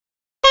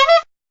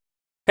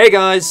Hey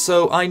guys,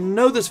 so I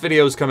know this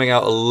video is coming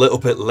out a little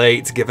bit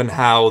late given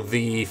how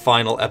the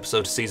final episode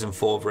of season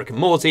 4 of Rick and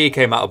Morty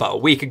came out about a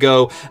week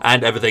ago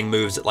and everything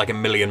moves at like a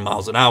million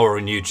miles an hour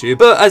on YouTube,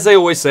 but as they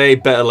always say,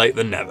 better late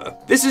than never.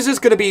 This is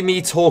just going to be me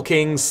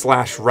talking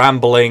 /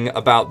 rambling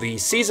about the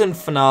season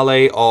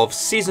finale of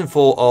season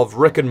 4 of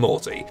Rick and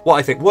Morty. What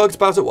I think worked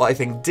about it, what I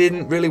think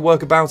didn't really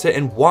work about it,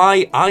 and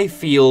why I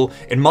feel,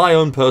 in my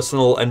own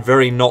personal and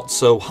very not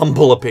so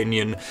humble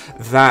opinion,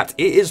 that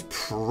it is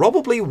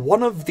probably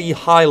one of the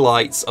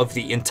highlights of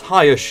the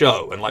entire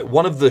show and like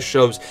one of the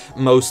show's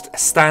most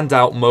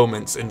standout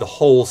moments in the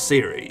whole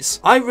series.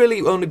 I really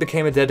only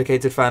became a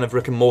dedicated fan of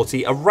Rick and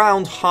Morty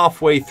around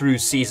halfway through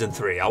season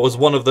 3. I was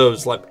one of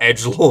those like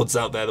edgelords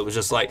out there that was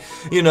just like,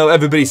 you know,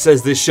 everybody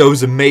says this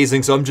show's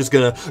amazing, so I'm just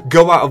gonna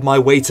go out of my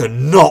way to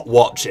not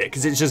watch it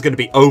because it's just gonna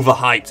be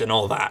overhyped and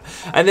all that.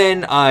 And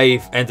then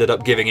I ended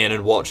up giving in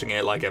and watching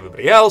it like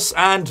everybody else,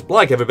 and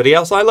like everybody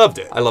else, I loved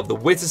it. I loved the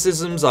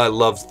witticisms, I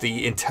loved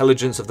the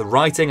intelligence of the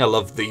writing, I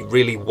loved the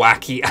really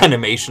wacky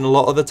animation a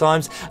lot of the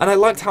times, and I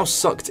liked how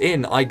sucked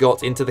in I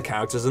got into the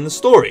characters and the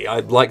story.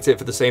 I liked it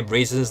for the same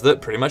reasons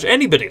that pretty much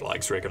anybody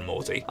likes Rick and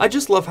Morty. I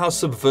just love how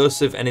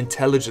subversive and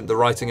intelligent the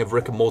writing of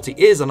Rick and Morty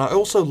is, and I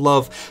also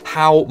love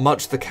how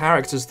much the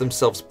characters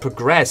themselves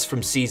progress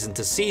from season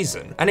to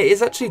season. And it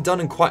is actually done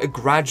in quite a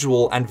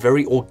gradual and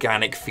very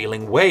organic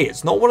feeling way.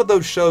 It's not one of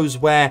those shows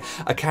where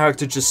a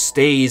character just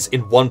stays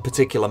in one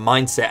particular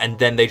mindset and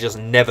then they just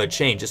never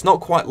change. It's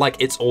not quite like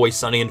It's Always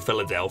Sunny in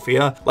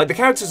Philadelphia. Like, the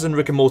characters in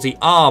Rick and Morty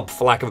are,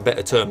 for lack of a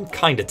better term,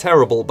 kinda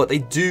terrible, but they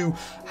do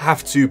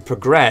have to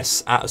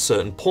progress at a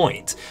certain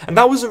point. And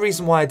that was the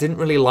reason why I didn't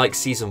really like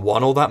season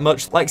 1 all that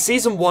much. Like,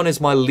 season 1 is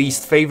my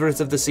least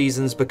favorite of the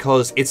seasons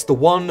because it's the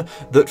one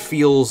that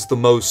feels the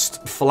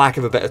most, for lack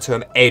of a better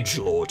term,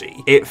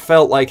 edgelordy. It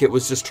felt like it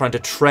was just trying to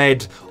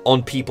tread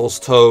on people's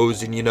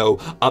toes and, you know,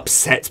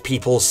 upset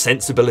people's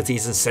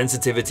sensibilities and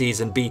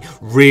sensitivities and be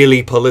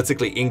really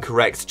politically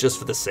incorrect just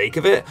for the sake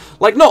of it.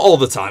 Like, not all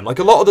the time. Like,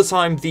 a lot of the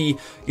time, the,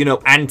 you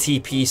know,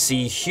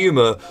 anti-PC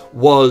humor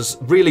was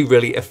really,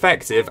 really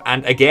effective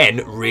and,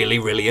 again, really,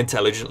 really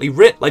intelligently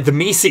written. Like, the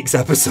Meeseeks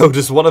episode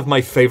is one of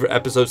my favorite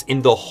episodes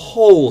in the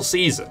whole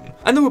season.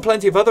 And there were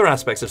plenty of other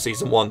aspects of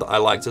season 1 that I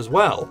liked as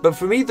well. But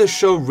for me, the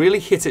show really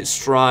hit its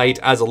stride,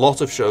 as a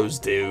lot of shows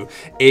do,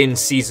 in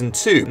season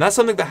 2. And that's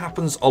something that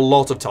happens a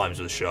lot of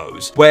times with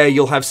shows, where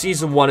you'll have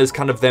season 1 as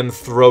kind of them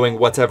throwing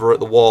whatever at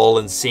the wall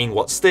and seeing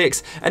what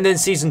sticks, and then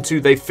season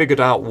 2 they've figured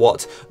out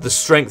what the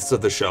strengths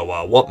of the show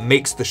are, what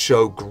makes the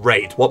show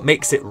great, what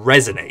makes it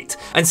resonate.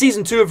 And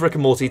season 2 of Rick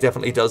and Morty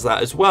definitely does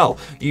that as well.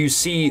 You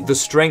see the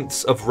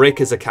strengths of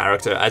Rick as a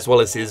character, as well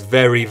as his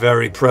very,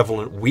 very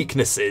prevalent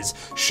weaknesses,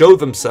 show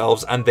themselves,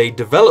 and they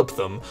develop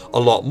them a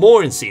lot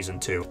more in season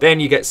 2.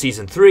 Then you get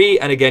season 3,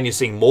 and again you're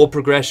seeing more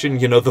progression.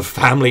 You know, the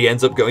family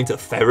ends up going to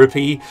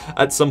therapy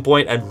at some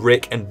point, and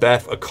Rick and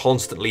Beth are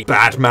constantly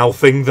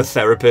bad-mouthing the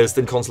therapist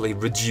and constantly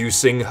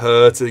reducing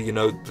her to, you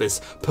know, this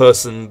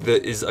person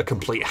that is a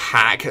complete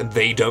hack and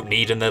they don't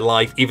need in their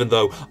life, even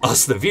though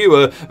us, the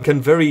viewer, can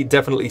very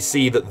definitely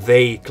see that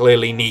they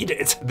clearly need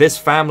it. This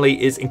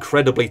family is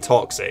incredibly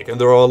toxic,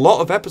 and there are a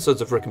lot of episodes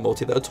of Rick and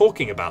Morty that are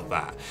talking about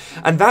that.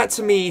 And that,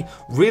 to me,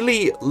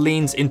 really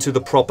leans into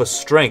the proper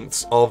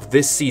strengths of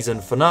this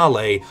season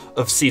finale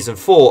of season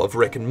 4 of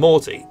Rick and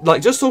Morty.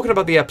 Like, just talking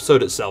about the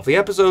episode itself, the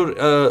episode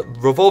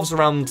revolves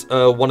around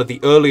one of the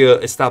earlier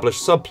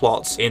established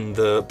subplots in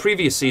the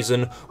previous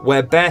season,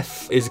 where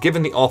Beth is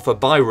given the offer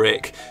by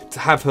Rick to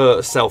have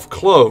herself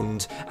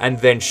cloned, and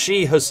then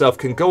she herself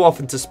can go off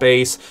into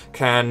space,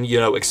 can, you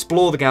know,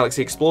 explore the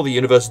galaxy, explore the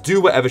universe,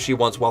 do whatever she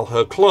wants, while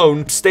her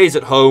clone stays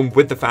at home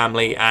with the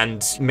family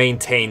and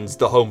maintains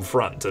the home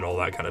front and all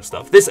that kind of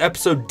stuff. This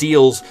episode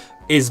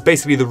is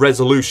basically the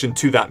resolution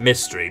to that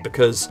mystery,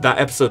 because that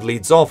episode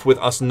leads off with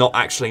us not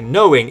actually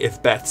knowing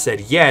if Beth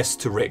said yes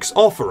to Rick's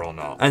offer or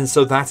not. And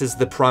so that is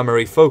the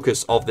primary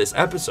focus of this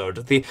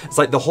episode. It's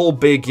like the whole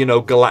big, you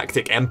know,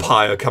 galactic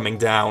empire coming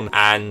down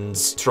and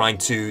trying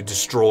to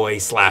destroy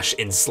 /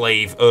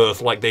 enslave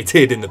Earth like they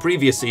did in the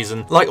previous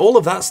season. Like, all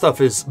of that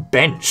stuff is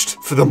benched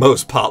for the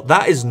most part.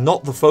 That is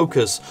not the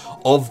focus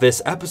of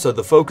this episode.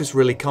 The focus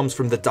really comes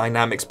from the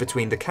dynamics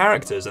between the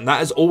characters, and that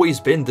has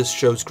always been this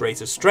show's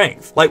greatest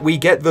strength. Like,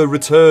 we get the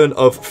return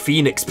of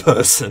Phoenix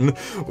Person,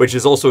 which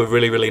is also a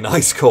really, really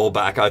nice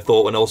callback, I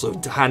thought, and also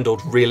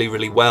handled really,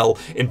 really well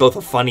in both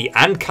a funny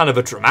and kind of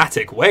a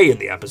dramatic way in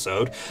the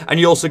episode. And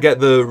you also get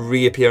the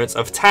reappearance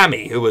of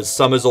Tammy, who was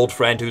Summer's old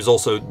friend, who's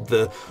also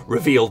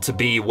revealed to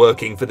be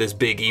working for this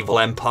big evil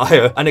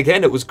empire. And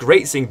again, it was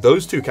great seeing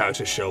those two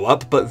characters show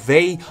up, but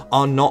they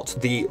are not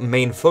the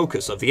main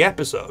focus of the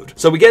episode.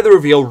 So we get the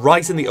reveal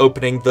right in the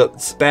opening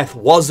that Beth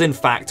was in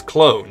fact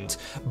cloned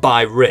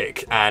by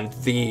Rick, and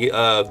the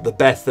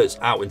Beth that's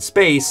out in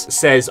space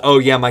says, oh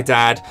yeah, my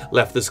dad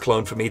left this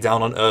clone for me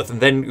down on Earth, and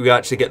then we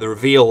actually get the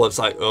reveal of,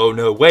 like, oh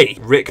no, wait,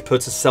 Rick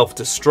puts a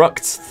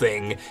self-destruct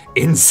thing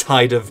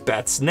inside of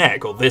Beth's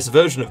neck, or this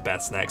version of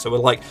Beth's neck. So we're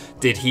like,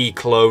 did he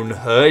clone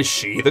her? Is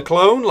she the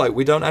clone? Like,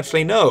 we don't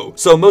actually know.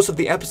 So most of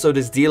the episode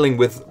is dealing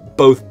with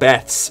both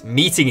Beths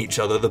meeting each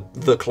other,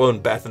 the clone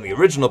Beth and the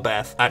original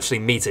Beth actually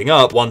meeting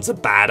up. One's a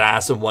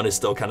badass and one is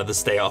still kind of the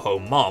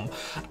stay-at-home mom,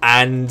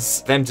 and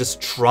them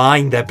just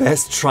trying their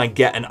best to try and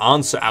get an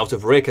answer out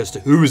of Rick as to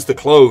who is the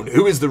clone,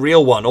 who is the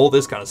real one, all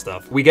this kind of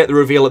stuff. We get the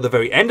reveal at the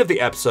very end of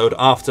the episode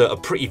after a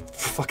pretty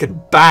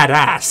fucking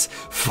badass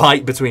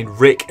fight between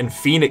Rick and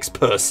Phoenix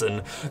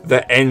Person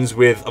that ends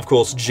with, of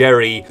course,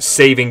 Jerry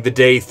saving the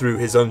day through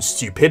his own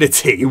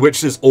stupidity,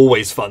 which is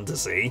always fun to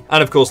see.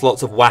 And of course,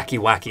 lots of wacky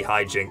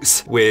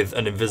hijinks with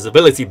an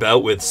invisibility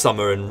belt with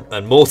Summer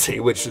and Morty,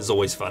 which is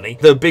always funny.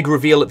 The big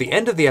reveal at the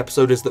end of the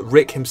episode is that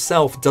Rick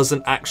himself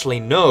doesn't actually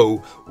know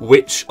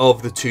which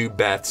of the two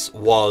Beths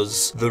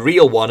was the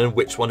real one and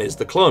which one is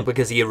the clone,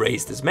 because he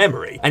erased his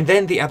memory. And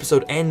then the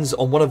episode ends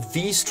on one of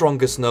the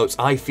strongest notes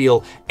I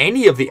feel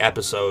any of the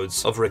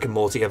episodes of Rick and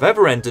Morty have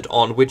ever ended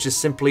on, which is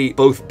simply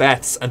both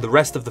Beths and the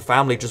rest of the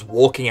family just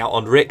walking out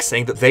on Rick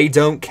saying that they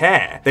don't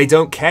care. They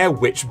don't care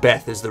which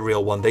Beth is the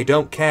real one. They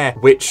don't care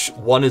which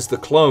one is the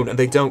clone, and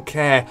they don't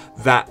care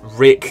that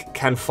Rick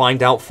can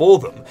find out for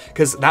them,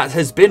 because that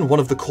has been one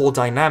of the core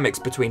dynamics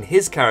between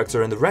his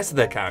character and the rest of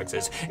their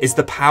characters, is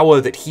the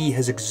power that he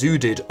has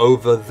exuded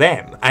over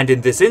them. And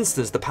in this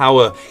instance, the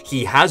power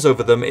he has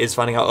over them is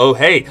finding out, oh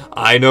hey,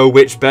 I know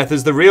which Beth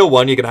is the real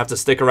one, you're gonna have to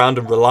stick around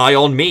and rely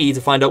on me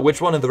to find out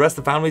which one, and the rest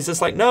of the family's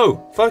just like,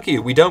 no, fuck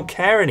you, we don't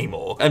care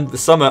anymore. And the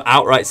Summer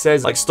outright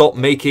says, like, stop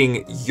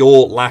making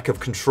your lack of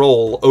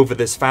control over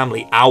this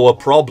family our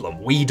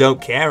problem, we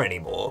don't care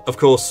anymore. Of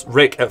course,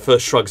 Rick at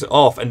first shrugs it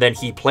off, and then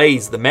he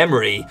plays the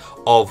memory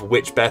of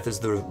which Beth is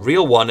the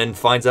real one and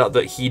finds out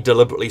that he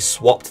deliberately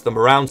swapped them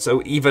around,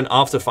 so even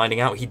after finding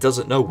out, he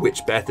doesn't know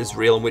which Beth is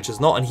real and which is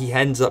not, and he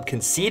ends up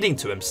conceding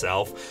to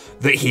himself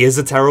that he is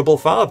a terrible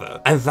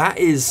father. And that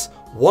is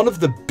one of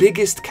the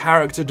biggest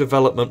character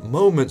development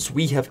moments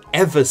we have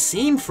ever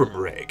seen from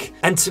Rick.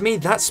 And to me,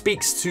 that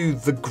speaks to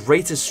the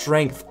greatest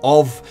strength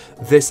of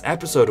this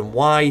episode and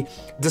why,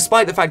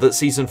 despite the fact that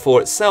season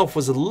 4 itself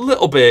was a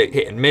little bit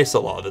hit and miss a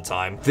lot of the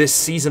time, this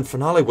season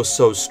finale was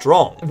so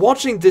strong.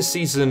 Watching this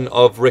season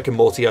of Rick and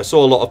Morty, I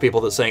saw a lot of people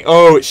that saying,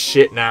 oh, it's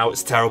shit now,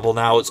 it's terrible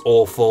now, it's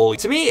awful.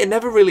 To me, it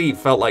never really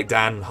felt like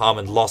Dan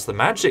Harmon lost the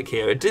magic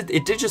here. It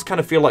did just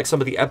kind of feel like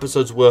some of the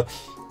episodes were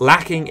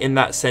lacking in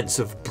that sense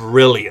of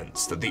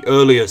brilliance that the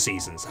earlier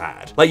seasons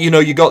had. Like, you know,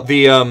 you got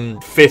the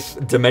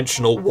fifth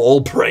dimensional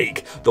wall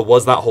break that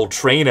was that whole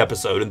train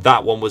episode, and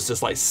that one was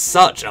just like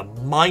such a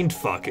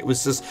mindfuck. It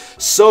was just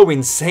so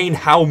insane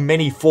how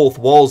many fourth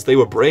walls they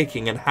were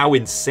breaking and how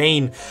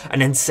insane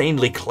and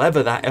insanely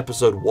clever that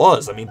episode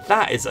was. I mean,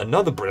 that is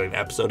another brilliant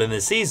episode in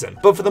this season.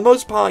 But for the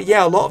most part,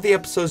 yeah, a lot of the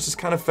episodes just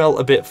kind of felt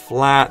a bit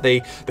flat.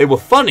 They were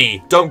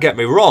funny, don't get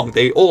me wrong.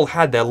 They all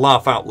had their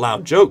laugh out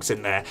loud jokes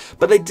in there,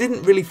 but they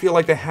didn't really feel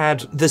like they had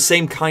the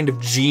same kind of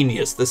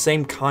genius, the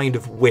same kind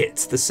of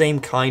wit, the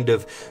same kind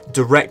of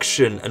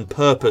direction and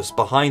purpose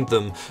behind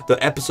them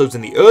that episodes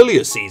in the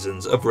earlier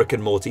seasons of Rick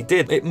and Morty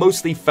did. It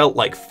mostly felt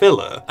like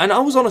filler. And I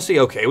was honestly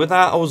okay with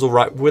that. I was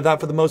alright with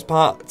that for the most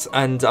part.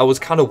 And I was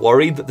kind of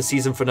worried that the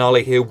season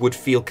finale here would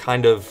feel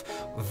kind of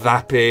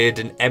vapid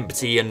and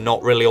empty and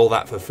not really all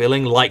that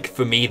fulfilling, like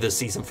for me the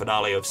season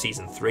finale of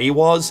season 3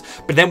 was.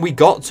 But then we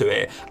got to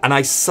it, and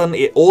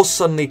it all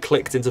suddenly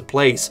clicked into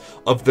place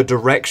of the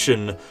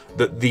direction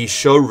that the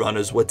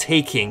showrunners were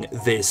taking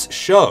this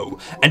show.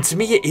 And to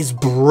me, it is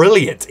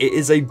brilliant. It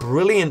is a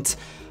brilliant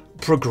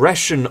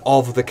progression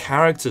of the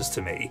characters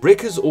to me. Rick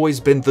has always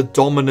been the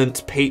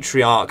dominant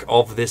patriarch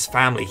of this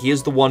family. He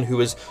is the one who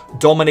has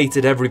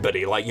dominated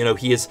everybody. Like, you know,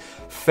 he is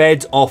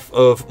fed off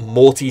of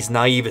Morty's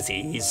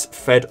naivety. He's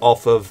fed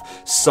off of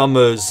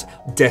Summer's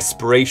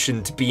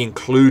desperation to be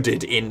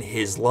included in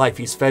his life.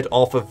 He's fed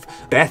off of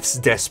Beth's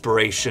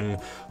desperation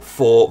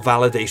for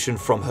validation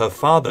from her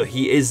father.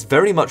 He is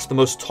very much the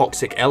most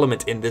toxic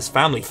element in this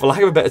family. For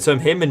lack of a better term,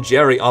 him and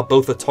Jerry are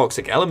both the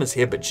toxic elements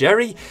here, but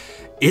Jerry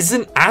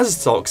isn't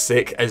as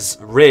toxic as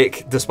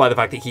Rick, despite the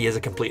fact that he is a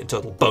complete and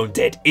total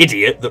bone-dead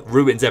idiot that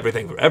ruins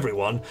everything for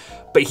everyone.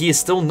 But he is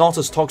still not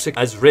as toxic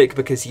as Rick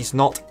because he's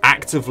not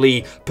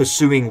actively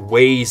pursuing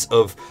ways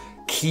of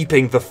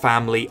keeping the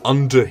family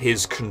under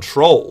his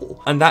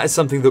control. And that is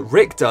something that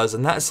Rick does,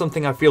 and that is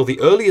something I feel the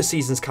earlier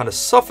seasons kind of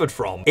suffered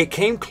from. It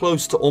came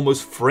close to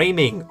almost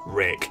framing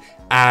Rick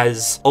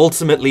as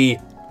ultimately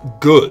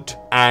good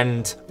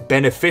and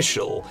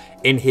beneficial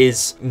in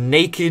his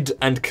naked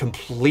and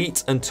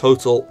complete and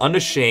total,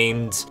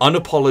 unashamed,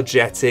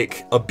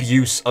 unapologetic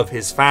abuse of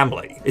his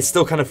family. It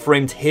still kind of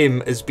framed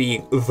him as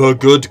being the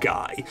good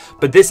guy.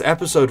 But this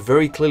episode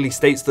very clearly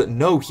states that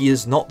no, he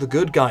is not the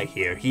good guy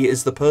here. He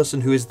is the person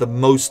who is the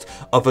most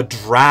of a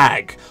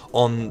drag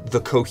on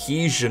the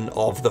cohesion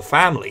of the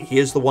family. He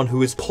is the one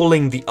who is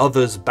pulling the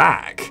others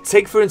back.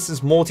 Take, for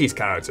instance, Morty's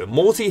character.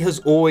 Morty has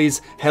always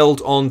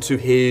held on to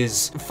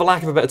his, for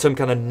lack of a better term,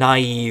 kind of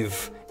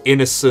naive,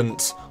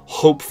 innocent,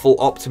 hopeful,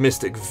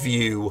 optimistic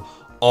view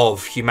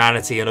of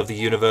humanity and of the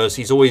universe.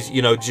 He's always,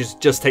 you know,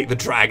 just take the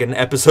dragon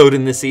episode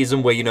in this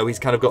season where, you know, he's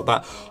kind of got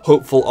that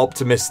hopeful,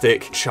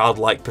 optimistic,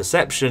 childlike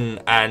perception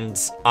and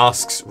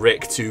asks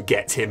Rick to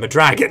get him a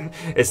dragon,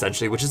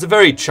 essentially, which is a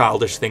very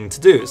childish thing to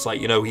do. It's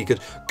like, you know, he could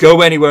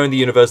go anywhere in the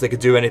universe, they could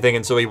do anything,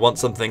 and so he wants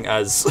something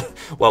as,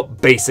 well,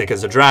 basic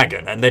as a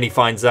dragon. And then he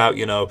finds out,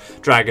 you know,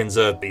 dragons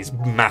are these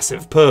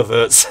massive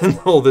perverts and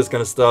all this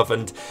kind of stuff.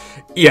 And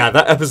yeah,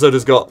 that episode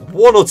has got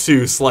one or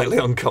two slightly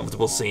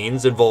uncomfortable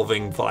scenes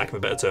involving, for lack of a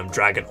better term,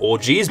 dragon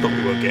orgies, but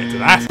we won't get into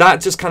that.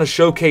 That just kind of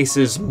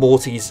showcases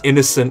Morty's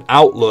innocent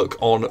outlook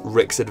on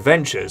Rick's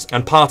adventures.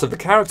 And part of the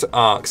character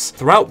arcs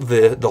throughout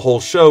the whole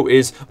show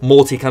is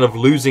Morty kind of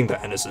losing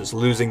that innocence,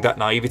 losing that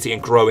naivety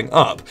and growing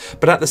up.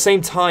 But at the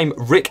same time,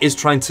 Rick is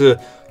trying to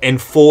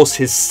enforce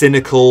his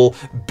cynical,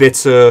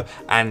 bitter,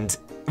 and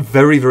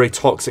very, very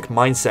toxic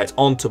mindset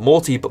onto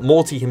Morty, but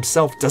Morty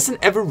himself doesn't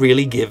ever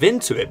really give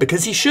into it,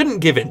 because he shouldn't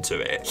give into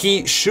it.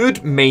 He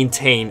should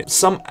maintain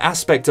some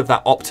aspect of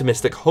that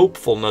optimistic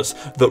hopefulness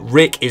that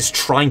Rick is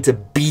trying to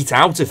beat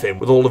out of him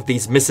with all of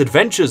these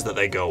misadventures that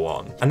they go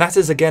on. And that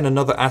is, again,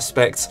 another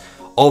aspect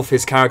of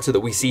his character that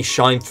we see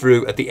shine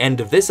through at the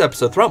end of this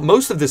episode. Throughout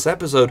most of this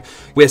episode,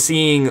 we're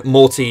seeing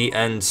Morty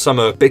and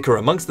Summer bicker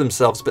amongst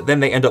themselves, but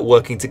then they end up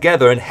working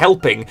together and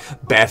helping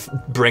Beth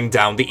bring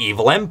down the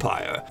evil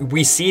empire.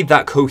 We see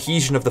that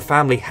cohesion of the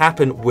family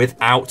happen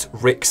without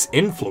Rick's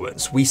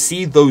influence. We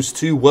see those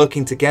two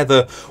working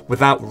together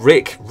without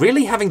Rick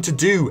really having to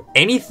do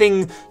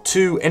anything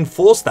to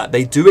enforce that.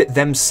 They do it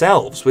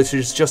themselves, which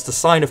is just a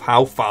sign of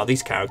how far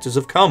these characters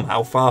have come,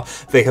 how far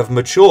they have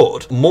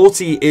matured.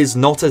 Morty is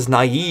not as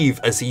naive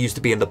as he used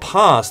to be in the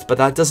past, but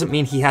that doesn't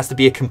mean he has to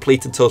be a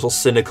complete and total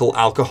cynical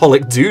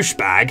alcoholic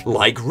douchebag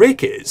like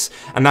Rick is.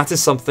 And that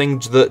is something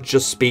that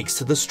just speaks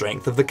to the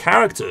strength of the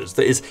characters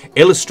that is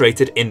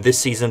illustrated in this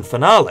season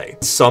finale.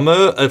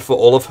 Summer, for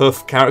all of her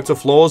character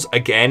flaws,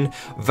 again,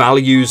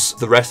 values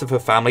the rest of her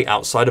family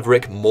outside of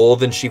Rick more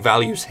than she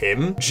values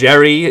him.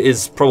 Jerry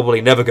is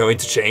probably never going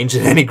to change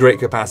in any great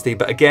capacity,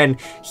 but again,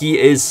 he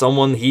is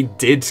someone, he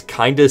did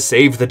kind of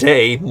save the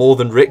day more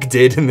than Rick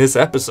did in this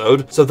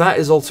episode. So that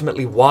is ultimately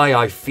why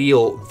I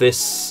feel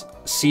this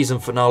season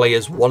finale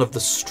is one of the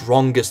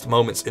strongest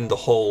moments in the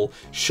whole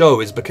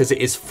show, is because it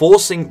is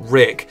forcing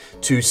Rick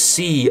to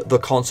see the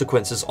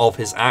consequences of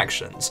his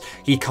actions.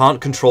 He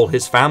can't control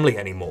his family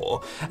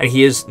anymore, and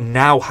he is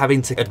now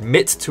having to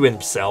admit to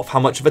himself how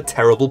much of a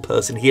terrible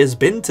person he has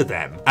been to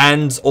them.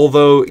 And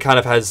although it kind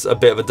of has a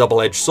bit of a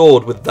double-edged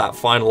sword with that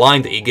final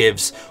line that he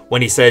gives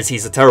when he says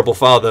he's a terrible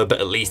father, but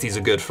at least he's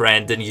a good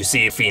friend, and you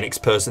see a Phoenix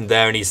person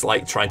there and he's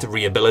like trying to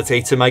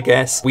rehabilitate him, I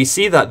guess. We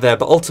see that there,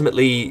 but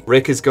ultimately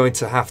Rick is going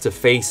to have to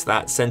face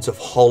that sense of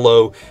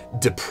hollow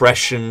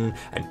depression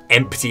and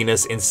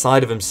emptiness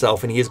inside of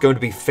himself, and he is going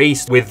to be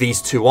faced with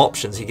these two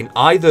options. He can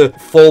either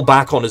fall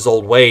back on his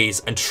old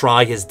ways and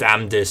try his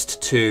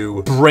damnedest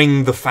to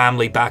bring the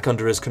family back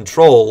under his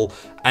control,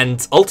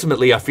 and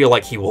ultimately I feel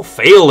like he will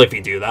fail if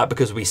he do that,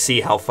 because we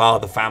see how far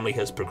the family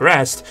has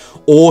progressed,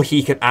 or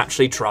he can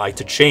actually try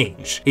to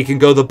change. He can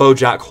go the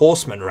BoJack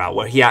Horseman route,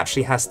 where he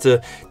actually has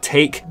to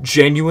take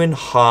genuine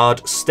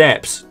hard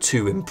steps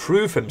to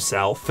improve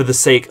himself for the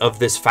sake of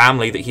this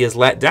family that he has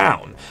let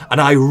down. And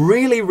I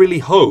really, really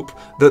hope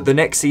that the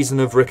next season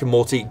of Rick and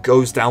Morty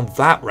goes down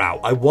that route.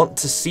 I want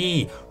to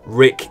see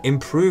Rick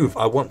improve.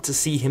 I want to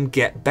see him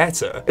get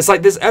better. It's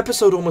like this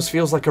episode almost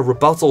feels like a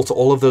rebuttal to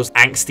all of those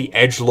angsty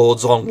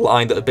edgelords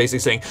online that are basically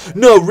saying,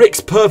 no,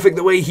 Rick's perfect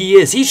the way he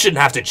is. He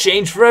shouldn't have to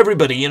change for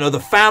everybody. You know, the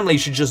family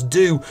should just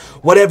do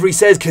whatever he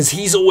says because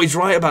he's always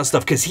right about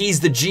stuff, because he's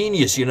the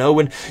genius, you know,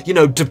 and, you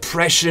know,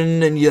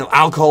 depression and, you know,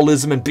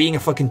 alcoholism and being a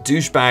fucking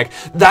douchebag,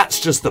 that's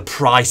just the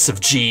price of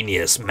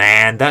genius,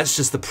 man. That's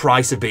just the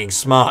price of being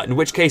smart. In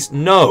which case,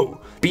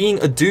 no. Being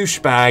a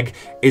douchebag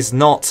is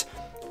not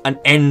an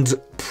end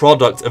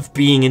product of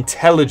being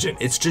intelligent.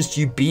 It's just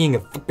you being a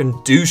fucking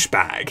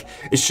douchebag.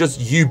 It's just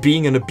you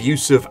being an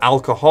abusive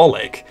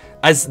alcoholic.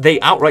 As they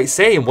outright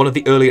say in one of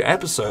the earlier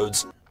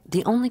episodes,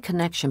 the only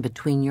connection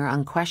between your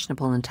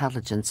unquestionable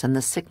intelligence and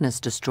the sickness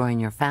destroying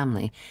your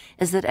family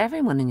is that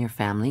everyone in your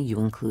family, you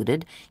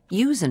included,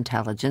 use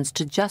intelligence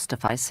to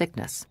justify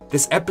sickness.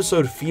 This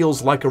episode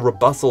feels like a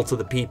rebuttal to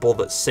the people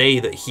that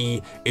say that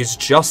he is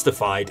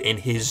justified in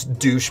his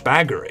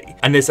douchebaggery.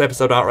 And this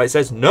episode outright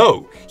says,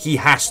 no, he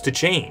has to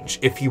change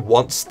if he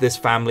wants this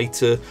family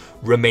to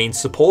remain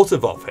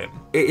supportive of him.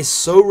 It is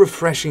so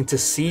refreshing to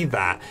see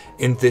that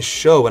in this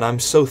show, and I'm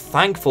so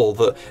thankful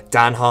that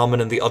Dan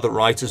Harmon and the other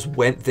writers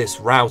went this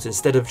route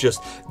instead of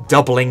just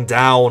doubling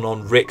down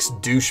on Rick's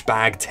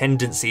douchebag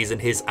tendencies and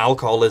his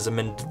alcoholism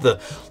and the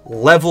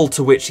level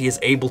to which he is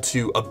able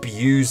to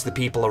abuse the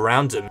people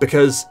around him.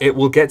 Because it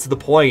will get to the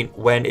point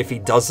when if he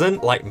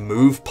doesn't like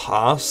move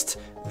past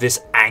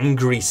this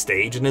angry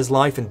stage in his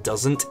life and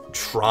doesn't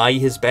try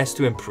his best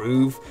to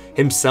improve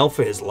himself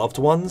for his loved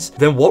ones,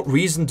 then what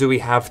reason do we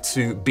have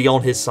to be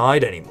on his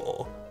side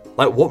anymore?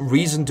 Like, what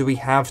reason do we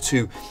have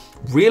to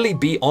really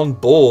be on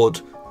board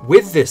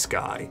with this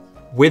guy?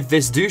 with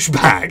this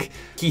douchebag.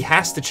 He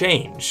has to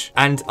change.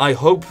 And I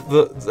hope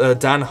that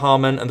Dan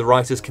Harmon and the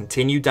writers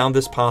continue down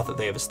this path that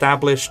they have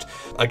established.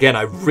 Again,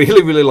 I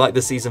really, really like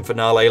the season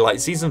finale. Like,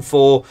 season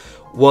 4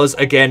 was,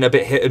 again, a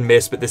bit hit and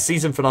miss, but the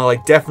season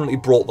finale definitely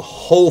brought the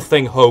whole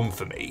thing home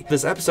for me.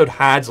 This episode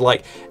had,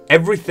 like,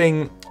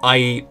 everything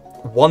I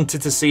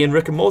wanted to see in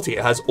Rick and Morty.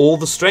 It has all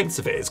the strengths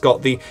of it. It's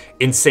got the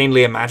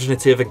insanely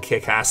imaginative and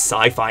kick-ass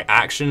sci-fi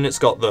action. It's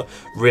got the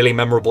really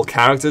memorable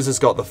characters. It's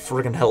got the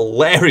friggin'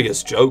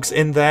 hilarious jokes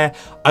in there.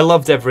 I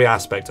loved every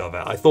aspect of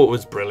it. I thought it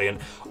was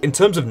brilliant. In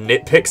terms of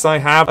nitpicks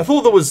I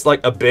thought there was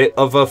like a bit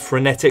of a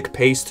frenetic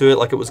pace to it,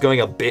 like it was going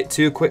a bit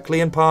too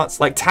quickly in parts.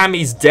 Like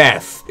Tammy's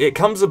death, it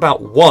comes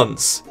about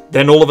once,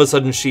 then all of a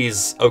sudden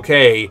she's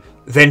okay,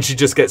 then she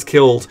just gets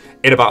killed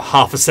in about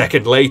half a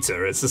second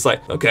later. It's just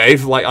like, okay,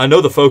 like, I know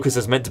the focus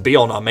is meant to be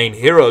on our main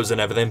heroes and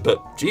everything,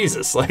 but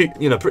Jesus, like,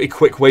 you know, pretty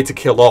quick way to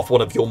kill off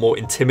one of your more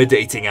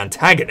intimidating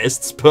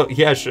antagonists, but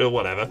yeah, sure,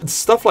 whatever.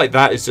 Stuff like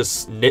that is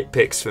just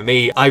nitpicks for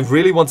me. I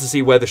really want to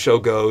see where the show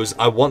goes.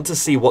 I want to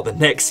see what the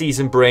next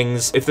season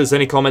brings. If there's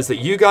any comments that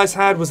you guys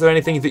had, was there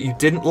anything that you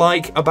didn't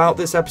like about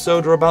this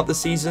episode or about the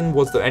season?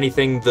 Was there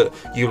anything that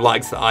you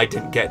liked that I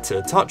didn't get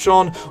to touch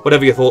on?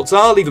 Whatever your thoughts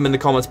are, leave them in the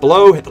comments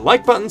below. Hit the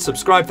like button,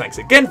 subscribe. Thanks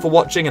again for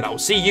watching, and I will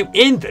see you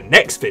in the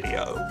next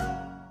video.